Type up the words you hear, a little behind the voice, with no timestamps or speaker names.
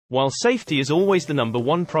While safety is always the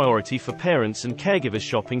 #1 priority for parents and caregivers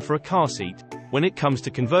shopping for a car seat, when it comes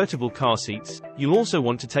to convertible car seats, you'll also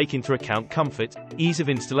want to take into account comfort, ease of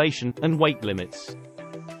installation, and weight limits.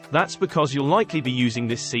 That's because you'll likely be using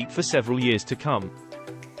this seat for several years to come.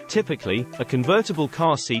 Typically, a convertible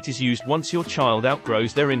car seat is used once your child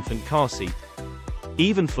outgrows their infant car seat.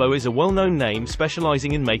 Evenflo is a well-known name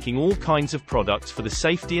specializing in making all kinds of products for the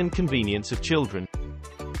safety and convenience of children.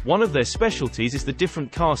 One of their specialties is the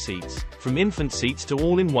different car seats, from infant seats to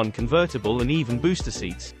all-in-one convertible and even booster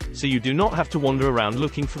seats, so you do not have to wander around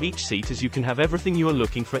looking for each seat, as you can have everything you are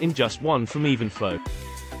looking for in just one from Evenflo.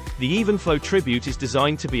 The Evenflo Tribute is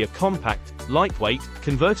designed to be a compact, lightweight,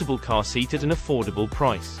 convertible car seat at an affordable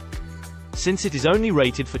price. Since it is only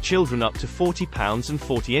rated for children up to 40 pounds and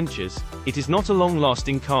 40 inches, it is not a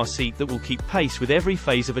long-lasting car seat that will keep pace with every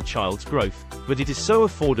phase of a child's growth, but it is so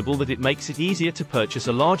affordable that it makes it easier to purchase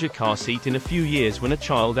a larger car seat in a few years when a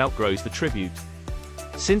child outgrows the Tribute.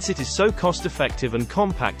 Since it is so cost-effective and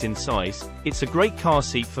compact in size, it's a great car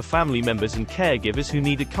seat for family members and caregivers who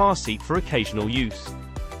need a car seat for occasional use.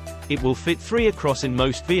 It will fit 3 across in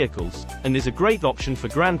most vehicles, and is a great option for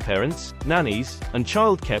grandparents, nannies, and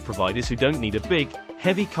childcare providers who don't need a big,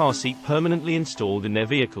 heavy car seat permanently installed in their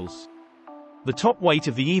vehicles. The top weight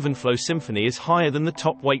of the Evenflo Symphony is higher than the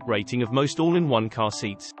top weight rating of most all-in-one car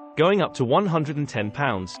seats, going up to 110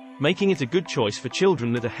 pounds, making it a good choice for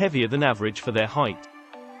children that are heavier than average for their height.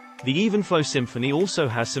 The Evenflo Symphony also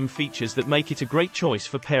has some features that make it a great choice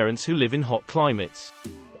for parents who live in hot climates.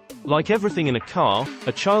 Like everything in a car,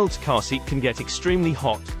 a child's car seat can get extremely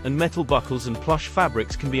hot, and metal buckles and plush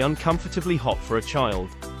fabrics can be uncomfortably hot for a child.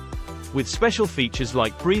 With special features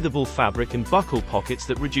like breathable fabric and buckle pockets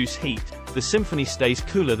that reduce heat, the Symphony stays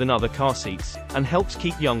cooler than other car seats, and helps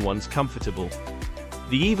keep young ones comfortable.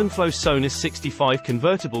 The Evenflo Sonus 65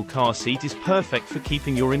 convertible car seat is perfect for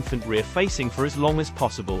keeping your infant rear-facing for as long as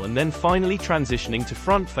possible and then finally transitioning to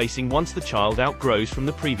front-facing once the child outgrows from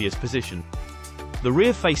the previous position. The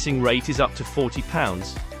rear-facing rate is up to 40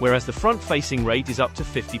 pounds, whereas the front-facing rate is up to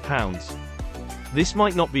 50 pounds. This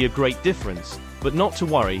might not be a great difference, but not to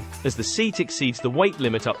worry, as the seat exceeds the weight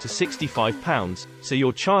limit up to 65 pounds, so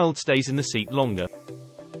your child stays in the seat longer.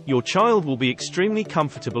 Your child will be extremely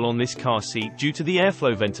comfortable on this car seat due to the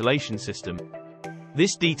airflow ventilation system.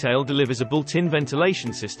 This detail delivers a built-in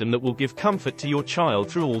ventilation system that will give comfort to your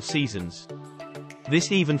child through all seasons. This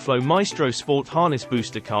Evenflo Maestro Sport Harness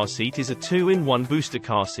Booster Car Seat is a 2-in-1 booster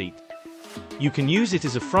car seat. You can use it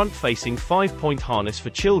as a front-facing 5-point harness for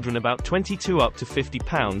children about 22 up to 50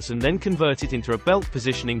 pounds and then convert it into a belt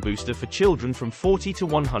positioning booster for children from 40 to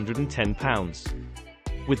 110 pounds.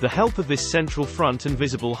 With the help of this central front and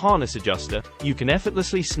visible harness adjuster, you can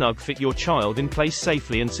effortlessly snug fit your child in place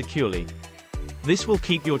safely and securely. This will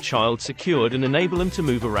keep your child secured and enable them to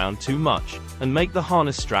move around too much, and make the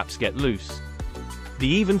harness straps get loose.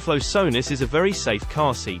 The Evenflo Sonus is a very safe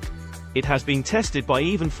car seat. It has been tested by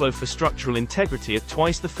Evenflo for structural integrity at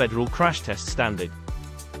twice the federal crash test standard.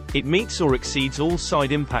 It meets or exceeds all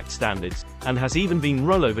side impact standards, and has even been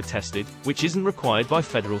rollover tested, which isn't required by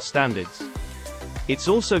federal standards. It's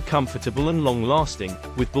also comfortable and long-lasting,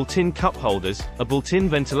 with built-in cup holders, a built-in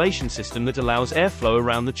ventilation system that allows airflow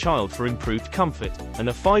around the child for improved comfort, and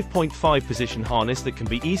a 5.5 position harness that can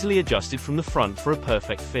be easily adjusted from the front for a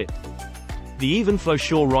perfect fit. The Evenflo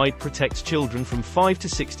Sure Ride protects children from 5 to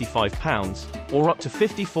 65 pounds, or up to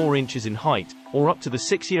 54 inches in height, or up to the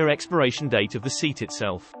 6-year expiration date of the seat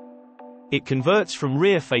itself. It converts from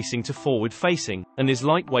rear-facing to forward-facing, and is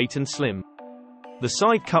lightweight and slim. The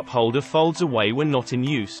side cup holder folds away when not in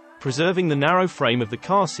use, preserving the narrow frame of the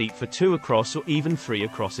car seat for 2 across or even 3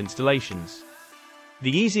 across installations.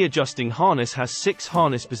 The easy adjusting harness has 6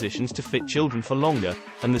 harness positions to fit children for longer,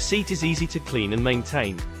 and the seat is easy to clean and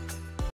maintain.